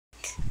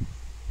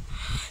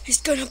It's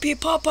gonna be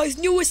Popeye's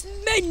newest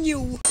menu.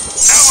 No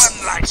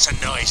one likes a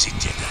noisy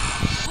dinner.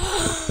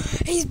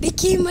 He's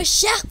became a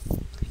chef.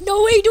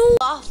 No, we do.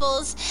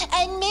 Waffles,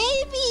 and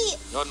maybe...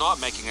 You're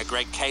not making a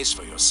great case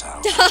for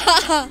yourself.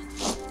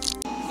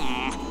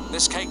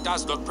 This cake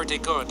does look pretty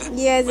good.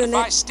 Yeah, but isn't if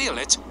it? I steal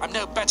it, I'm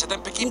no better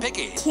than Picky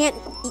Piggy. Can't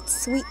eat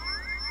sweet.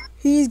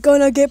 He's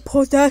gonna get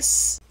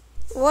possessed.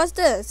 What's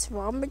this?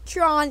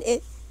 Romatron.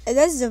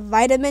 This is a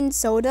vitamin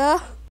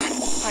soda.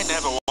 I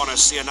never want to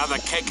see another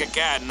cake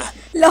again.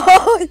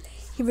 Lol.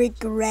 You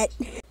regret.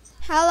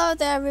 Hello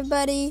there,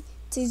 everybody.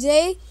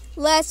 Today,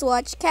 let's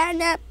watch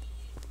Catnap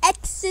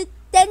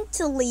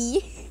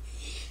accidentally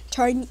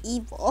turn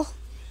evil.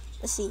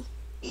 Let's see.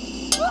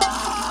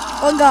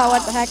 Oh god,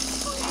 what the heck?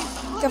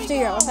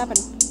 Cafeteria, what happened?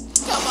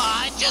 Come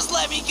on, just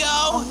let me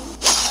go.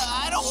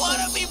 I don't want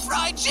to be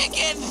fried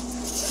chicken.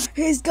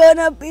 He's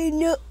gonna be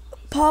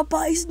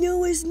Popeye's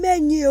newest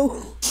menu.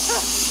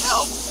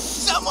 Help!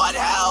 Someone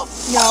help!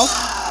 No.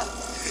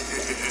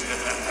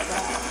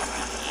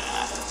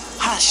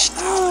 Hush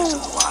now, little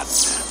one.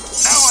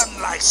 No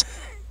one likes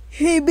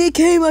He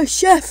became a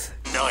chef.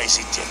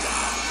 noisy dinner.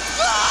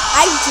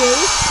 I do.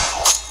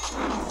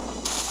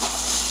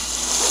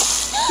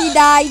 He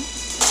died.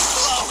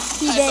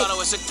 He I did. thought I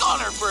was a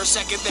goner for a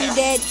second He there.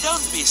 did.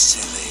 Don't be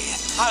silly.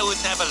 I would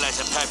never let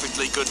a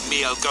perfectly good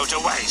meal go to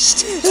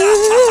waste.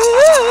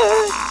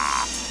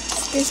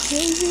 It's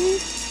crazy.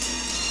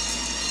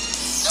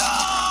 No!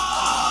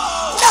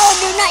 No,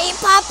 do not eat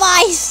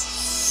Popeyes.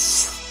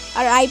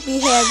 R.I.P.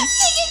 him.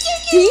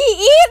 He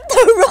ate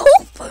the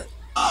rope.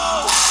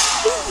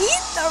 He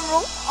ate the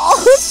rope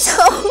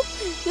also.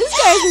 This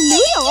guy's a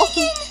noodle.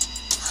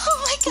 Oh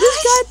my gosh. This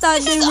guy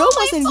thought the rope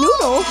was a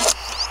noodle.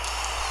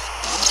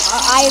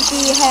 R.I.P.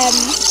 him.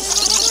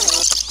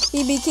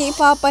 He became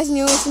Popeye's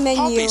newest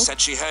menu. Hoppy said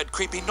she heard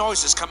creepy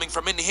noises coming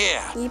from in here.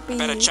 Yippee.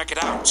 Better check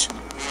it out.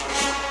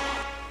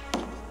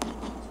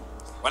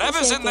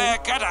 Whatever's in there,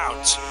 get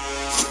out.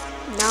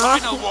 No.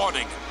 Final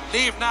warning.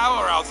 Leave now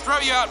or I'll throw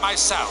you out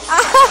myself.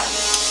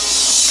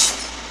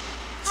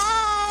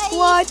 Hi.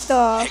 What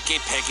the? Picky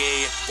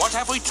Piggy, what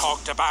have we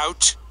talked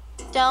about?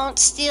 Don't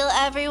steal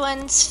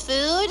everyone's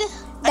food.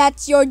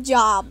 That's your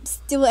job.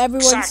 Steal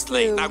everyone's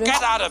Exactly. food. Now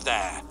get out of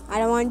there. I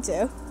don't want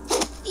to.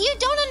 You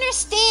don't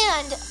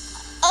understand.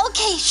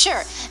 Okay,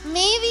 sure.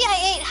 Maybe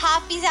I ate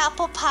Hoppy's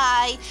apple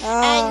pie,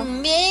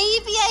 and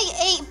maybe I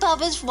ate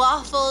Bubba's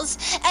waffles,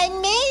 and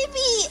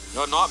maybe...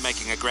 You're not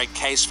making a great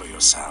case for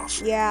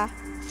yourself. Yeah.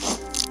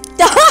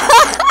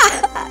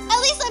 At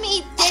least let me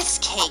eat this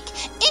cake.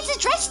 It's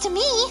addressed to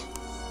me.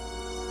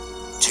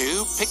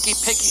 To Picky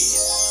Piggy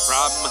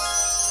from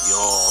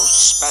your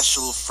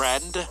special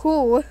friend.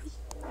 Who?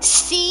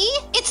 See?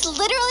 It's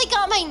literally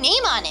got my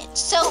name on it,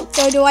 so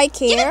So do I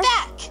give care? it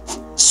back.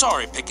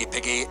 Sorry, Picky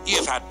Piggy,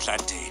 you've had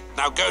plenty.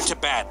 Now go to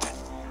bed.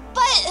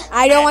 But...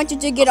 I don't want you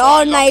to get Before all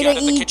I lock night you and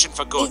out of the eat kitchen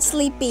for good.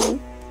 sleeping.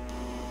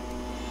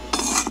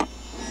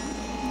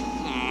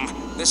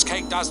 This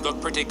cake does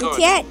look pretty good.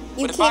 You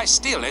but if I can't.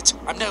 steal it,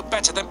 I'm no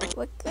better than Picky.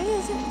 What good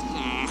is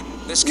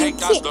it? This You cake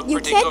does can't- look you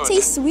pretty can't good.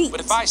 say sweet. But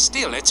if I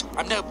steal it,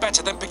 I'm no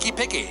better than Picky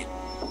Piggy.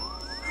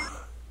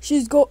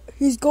 He's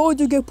going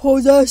to get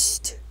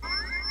possessed.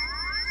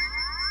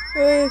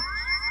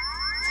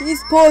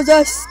 He's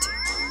possessed.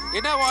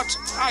 You know what?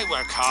 I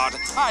work hard.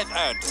 I've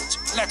earned it.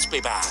 Let's be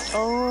bad.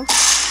 Oh,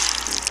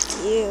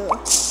 you.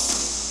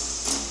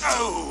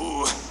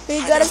 Oh, You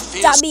I got a don't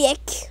feel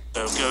stomach.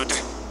 so good.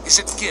 Is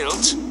it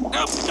guilt?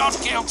 Nope, not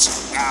guilt.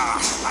 Ah,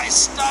 my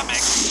stomach.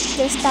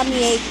 Your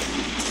stomach.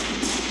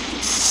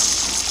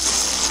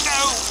 No,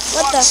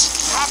 What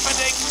what's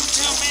happening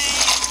to me?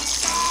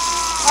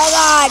 Oh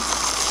God.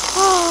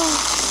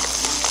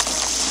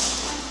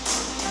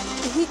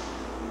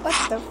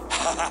 What the?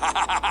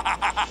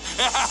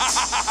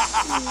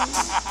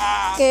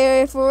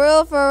 Okay, for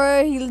real,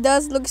 he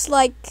does looks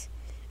like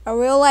a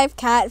real life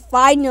cat.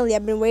 Finally,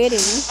 I've been waiting.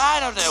 I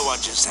don't know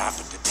what just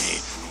happened to me,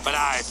 but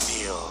I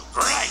feel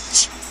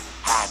great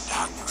and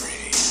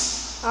hungry.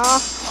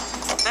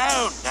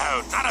 No,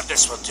 none of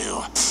this will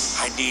do.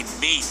 I need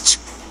meat.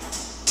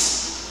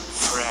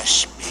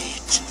 Fresh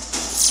meat.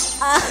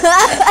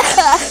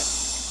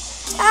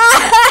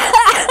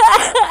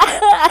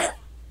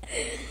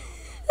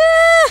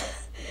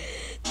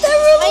 I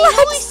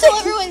know I stole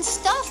everyone's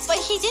stuff, but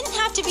he didn't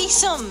have to be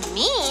so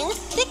mean.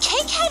 The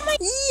cake had my...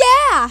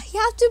 Yeah, you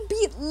have to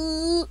be.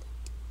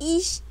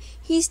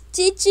 He's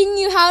teaching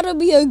you how to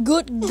be a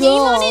good name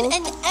girl. on it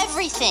and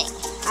everything.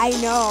 I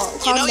know. You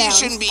Calm know down. you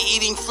shouldn't be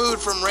eating food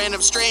from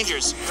random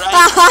strangers, right?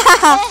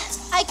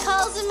 I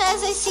calls them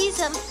as I sees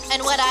them,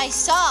 and what I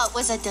saw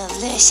was a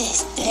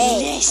delicious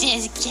cake.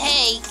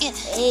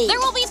 Hey. There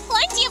will be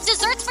plenty of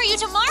desserts for you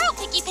tomorrow,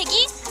 Picky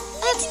Piggy.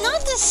 That's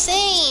not the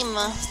same.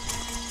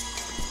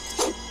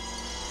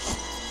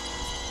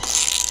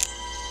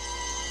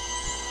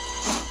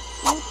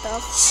 What the?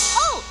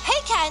 Oh,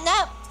 hey,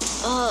 Catnap.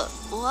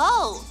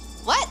 Whoa.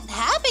 What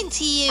happened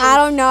to you? I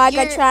don't know. I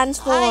got Your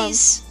transformed.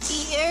 eyes,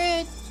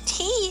 your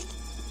teeth.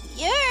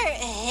 You're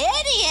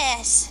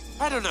hideous.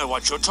 I don't know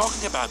what you're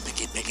talking about,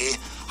 Picky Piggy.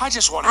 I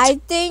just wanted I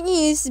think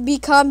he's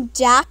become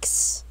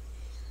Jax.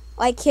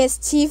 Like his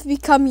teeth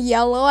become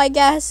yellow, I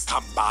guess. to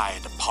come by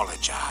and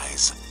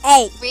apologize.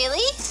 Hey,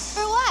 Really?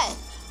 For what?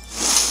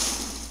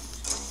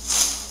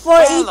 for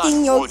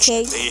eating your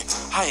cake.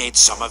 Unfortunately, I ate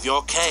some of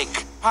your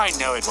cake. I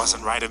know it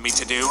wasn't right of me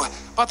to do,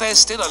 but there's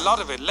still a lot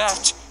of it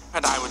left,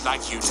 and I would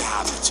like you to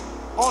have it.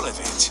 All of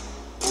it.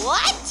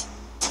 What?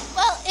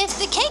 Well, if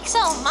the cake's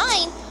all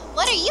mine,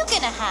 what are you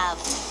gonna have?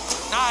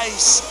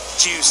 Nice,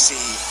 juicy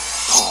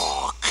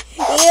pork.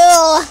 Ew.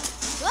 Ah!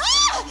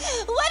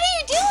 What are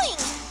you doing?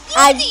 You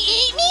I- want to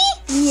eat me?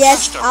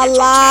 Yes, Just a little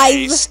alive.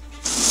 taste.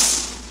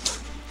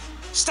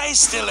 Stay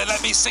still and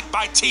let me sink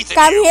my teeth in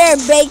Come you. here,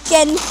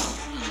 bacon.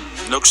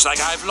 Looks like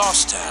I've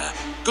lost her.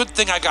 Good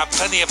thing I got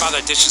plenty of other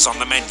dishes on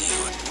the menu.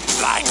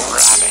 Like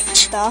rabbit.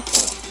 Stuff.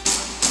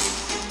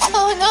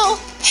 Oh no!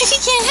 If he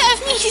can't have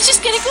me, he's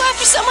just gonna go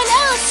after someone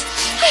else.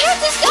 I have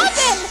to stop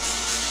him.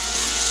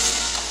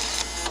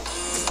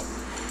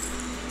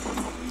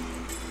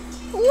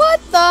 What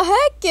the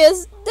heck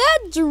is that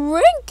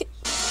drink?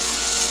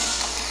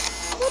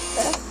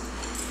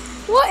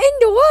 What in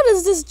the world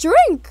is this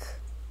drink?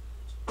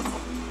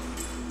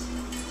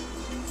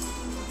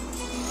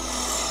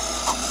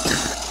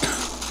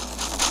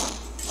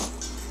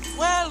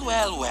 Well,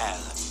 well, well.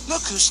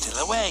 Look who's still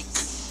awake.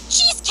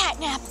 Jeez,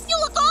 Catnap, you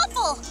look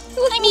awful.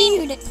 Look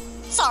weird.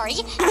 Sorry,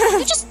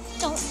 you just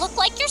don't look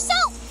like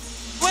yourself.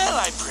 Well,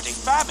 I'm pretty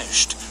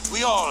famished.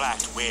 We all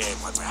act weird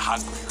when we're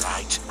hungry,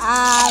 right?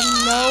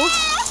 No.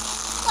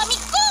 Let me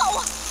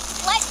go.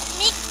 Let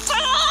me go.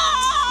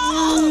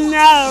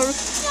 No.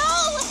 No,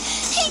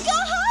 he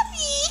got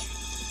Hoppy.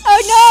 Oh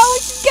no,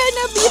 it's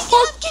gonna be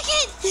Kick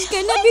it. It's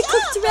gonna be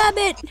cooked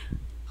rabbit.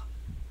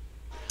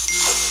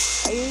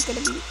 Are you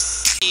gonna be?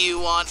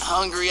 You want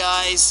hungry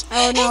eyes?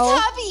 Oh It's no.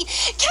 Hoppy.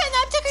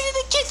 Catnap took her to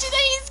the kitchen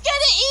and he's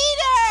gonna eat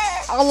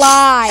her.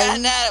 Alive.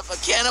 Catnap, a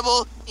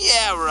cannibal?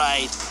 Yeah,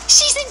 right.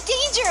 She's in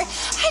danger.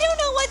 I don't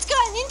know what's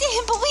gotten into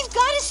him, but we've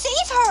got to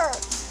save her.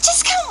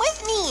 Just come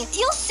with me.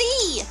 You'll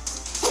see.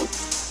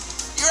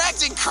 You're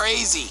acting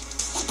crazy.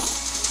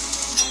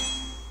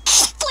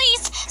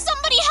 Please,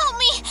 somebody help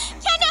me.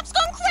 Catnap's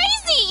gone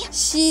crazy.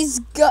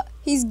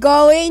 He's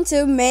going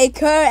to make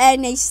her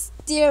and a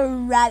steer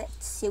rabbit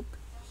soup.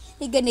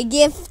 He's gonna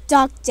give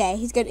Dog Day.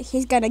 He's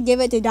gonna give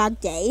it to Dog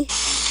Day.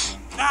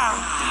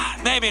 Ah,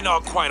 maybe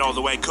not quite all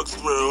the way cooked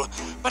through,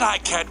 but I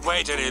can't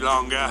wait any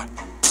longer.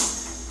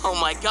 Oh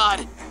my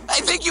god.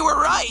 I think you were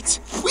right.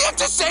 We have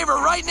to save her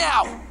right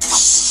now.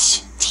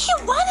 Do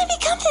you want to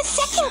become the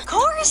second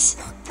course?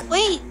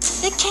 Wait,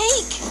 the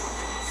cake.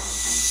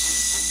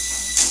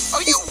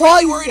 Are you It's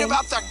really worried poison.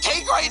 about the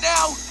cake right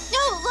now?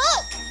 No,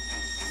 look.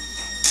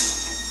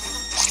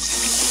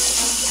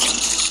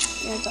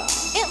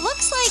 It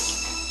looks like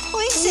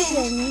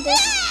poison.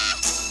 Ah!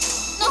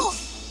 No,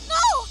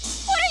 no.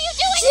 What are you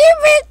doing? She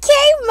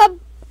became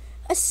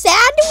a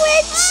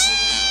sandwich.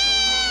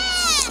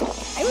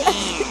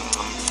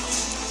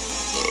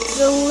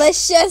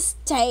 Delicious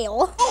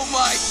tail. Oh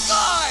my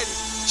god.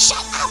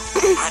 Shut up.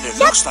 And it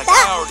looks like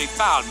I already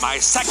found my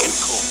second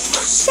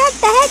course. Shut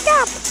the heck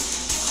up.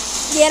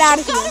 Get out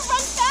of Gotta here.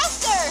 run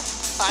faster.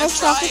 I'm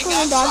trying, tropical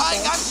I'm dog trying,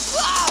 day.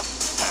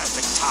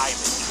 Perfect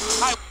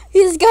timing.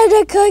 He's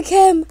gonna cook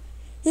him.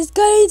 It's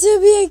going to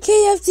be a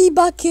KFC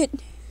bucket.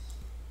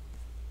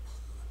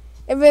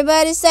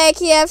 Everybody say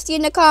KFC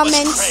in the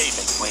comments.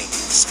 Craving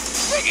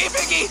wings. Piggy,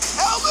 Piggy,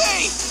 help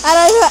me! I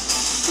don't know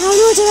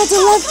what to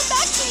I'll left. come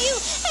back for you.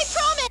 I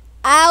promise.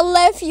 I'll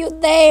leave you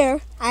there.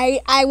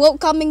 I won't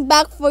coming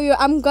back for you.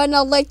 I'm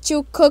gonna let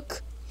you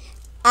cook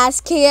as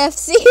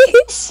KFC.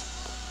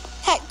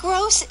 That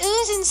gross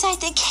ooze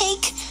inside the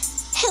cake.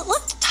 It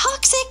looked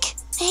toxic.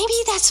 Maybe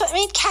that's what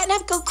made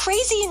Catnap go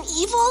crazy and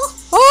evil.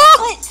 Oh,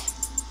 But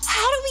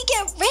how do we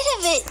get rid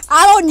of it?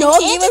 I don't know. An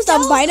Give us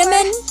some antidote or-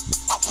 vitamin.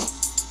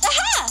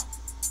 Aha!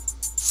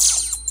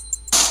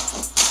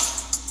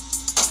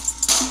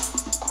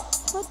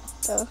 What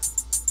the?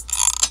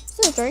 Is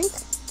this a drink?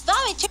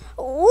 Vomit.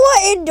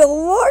 What in the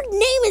world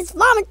name is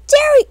Mama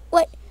Terry?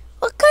 What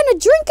kind of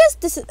drink is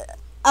this?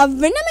 A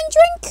vitamin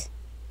drink?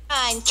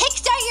 And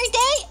kickstart your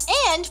day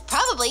and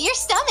probably your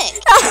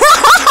stomach.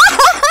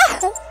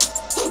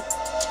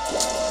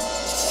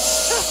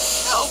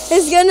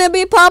 It's gonna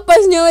be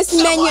Papa's newest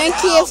menu and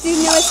KFC's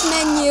newest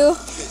menu.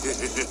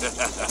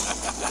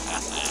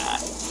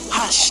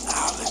 Hush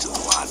now, little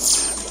one.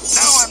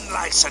 No one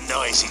likes a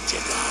noisy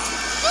dinner.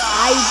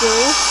 I do.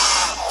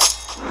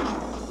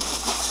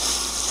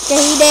 Yeah,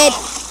 he did.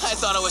 I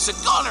thought I was a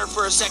goner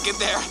for a second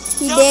there.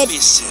 He Don't did. be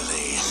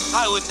silly.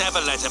 I would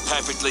never let a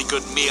perfectly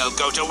good meal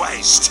go to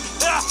waste.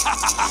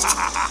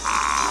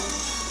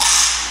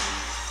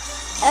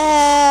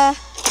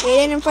 We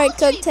didn't quite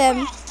cooked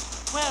him.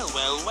 Well,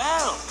 well,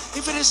 well.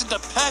 If it isn't a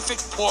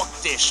perfect pork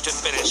dish to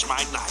finish my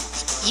night.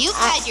 You've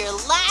had your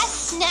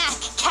last snack,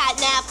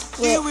 Catnap.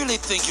 Do you really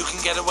think you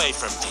can get away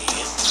from me?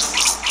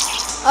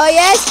 Oh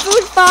yes,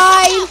 food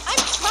fight.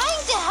 I'm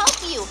trying to help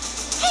you.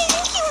 I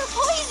think you were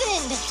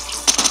poisoned.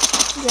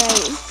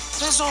 Great.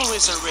 There's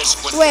always a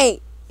risk when...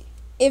 Wait,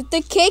 If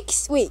the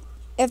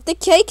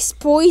cake's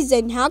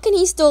poisoned, how can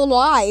he still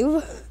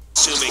alive?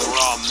 Assuming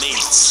raw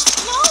meats.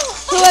 No!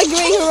 Who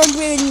agree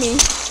with me?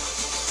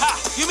 Ha!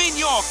 You mean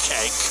your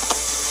cake?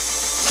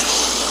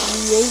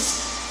 Yeet.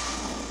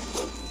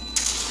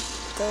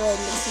 Good.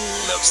 Let's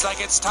see. Looks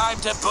like it's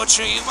time to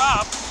butcher you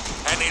up.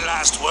 Any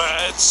last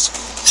words?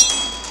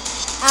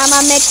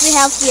 I'ma make you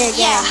healthy again.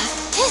 Yeah,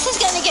 this is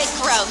gonna get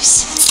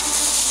gross.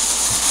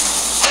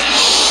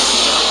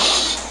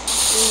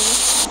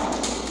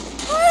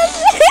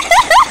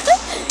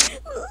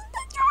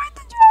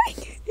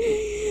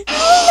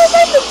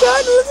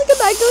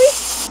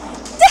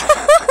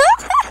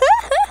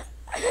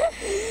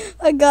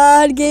 Oh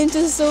God, the game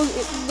turns so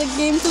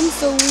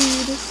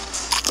weird.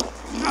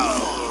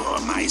 Oh,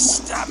 my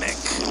stomach.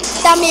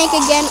 Stomach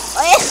again.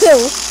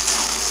 Ew.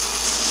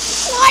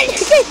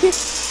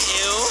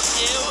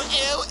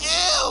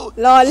 Ew.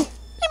 Lol.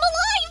 I'm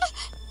alive!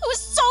 It was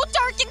so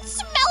dark and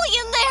smelly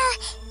in there!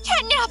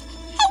 Catnap,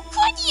 how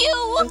could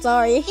you? I'm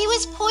sorry. He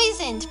was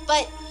poisoned,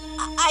 but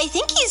I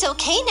think he's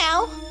okay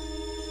now.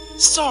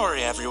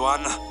 Sorry,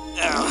 everyone.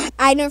 Ugh,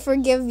 I don't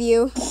forgive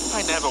you.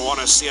 I never want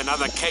to see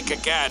another cake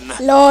again.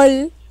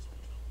 Lol.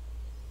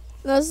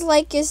 Looks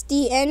like it's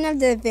the end of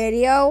the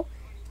video.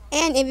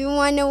 And if you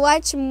want to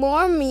watch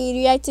more me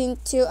reacting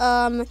to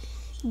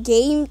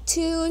Game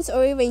Tunes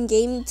or even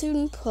Game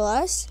Tune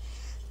Plus,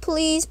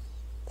 please,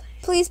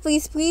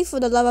 for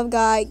the love of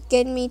God,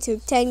 get me to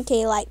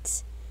 10K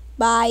likes.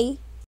 Bye.